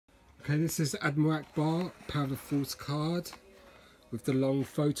Okay, this is Admiral Ackbar Powder Force card with the long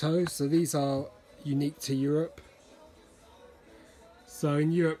photo. So these are unique to Europe. So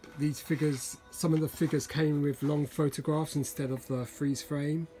in Europe, these figures, some of the figures came with long photographs instead of the freeze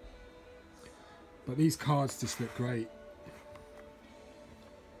frame. But these cards just look great.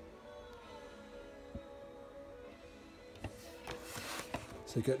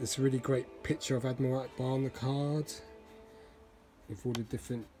 So you get this really great picture of Admiral Ackbar on the card with all the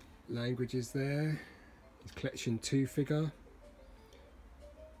different languages there. His collection 2 figure.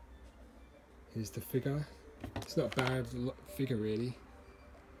 Here's the figure. It's not a bad figure really.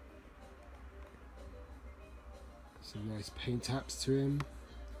 Some nice paint apps to him.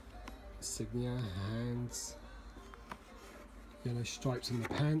 Insignia, hands. Yellow stripes on the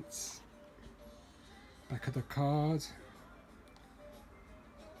pants. Back of the card.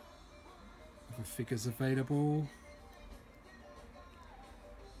 Other figures available.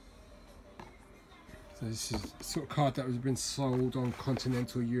 So this is the sort of card that has been sold on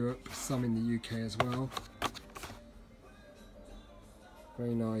continental Europe, some in the UK as well.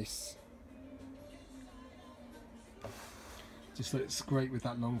 Very nice. Just looks great with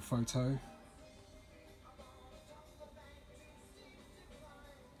that long photo.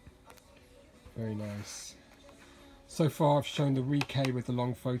 Very nice. So far I've shown the Rike with the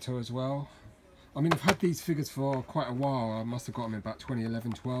long photo as well. I mean, I've had these figures for quite a while. I must have got them in about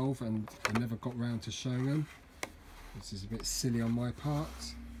 2011-12 and I never got round to showing them. This is a bit silly on my part.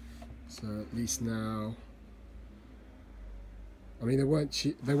 So at least now, I mean, they weren't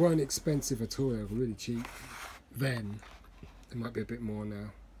cheap, they weren't expensive at all, they were really cheap then. They might be a bit more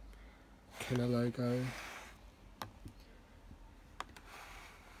now. Kenner logo.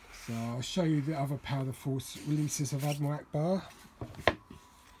 So I'll show you the other Powder Force releases of Admiral Ackbar.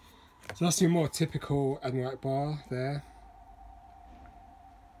 So that's your more typical Admiral Ackbar there.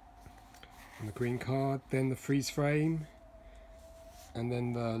 On the green card, then the freeze frame, and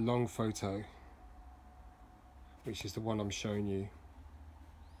then the long photo, which is the one I'm showing you.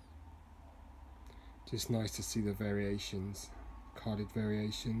 Just nice to see the variations, carded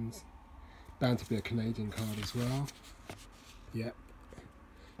variations. Bound to be a Canadian card as well. Yep.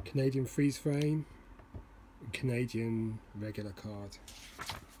 Canadian freeze frame, and Canadian regular card.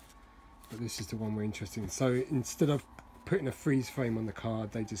 But this is the one we're interested in. So instead of putting a freeze frame on the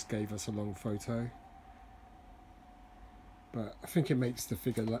card, they just gave us a long photo. But I think it makes the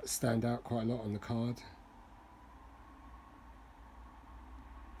figure stand out quite a lot on the card.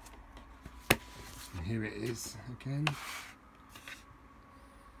 And here it is again.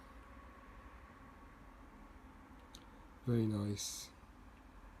 Very nice.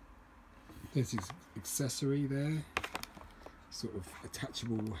 There's his accessory there. Sort of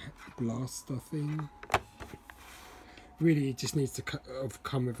attachable blaster thing. Really, it just needs to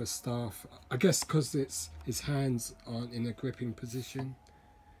come with a staff. I guess because his hands aren't in a gripping position.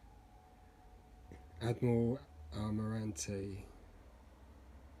 Admiral Ackbar.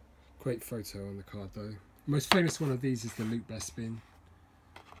 Great photo on the card though. The most famous one of these is the Luke Bespin.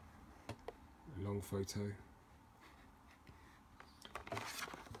 Long photo.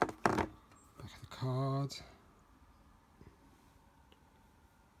 Back of the card.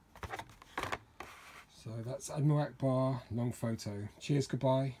 So that's Admiral Ackbar, long photo. Cheers,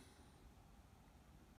 goodbye.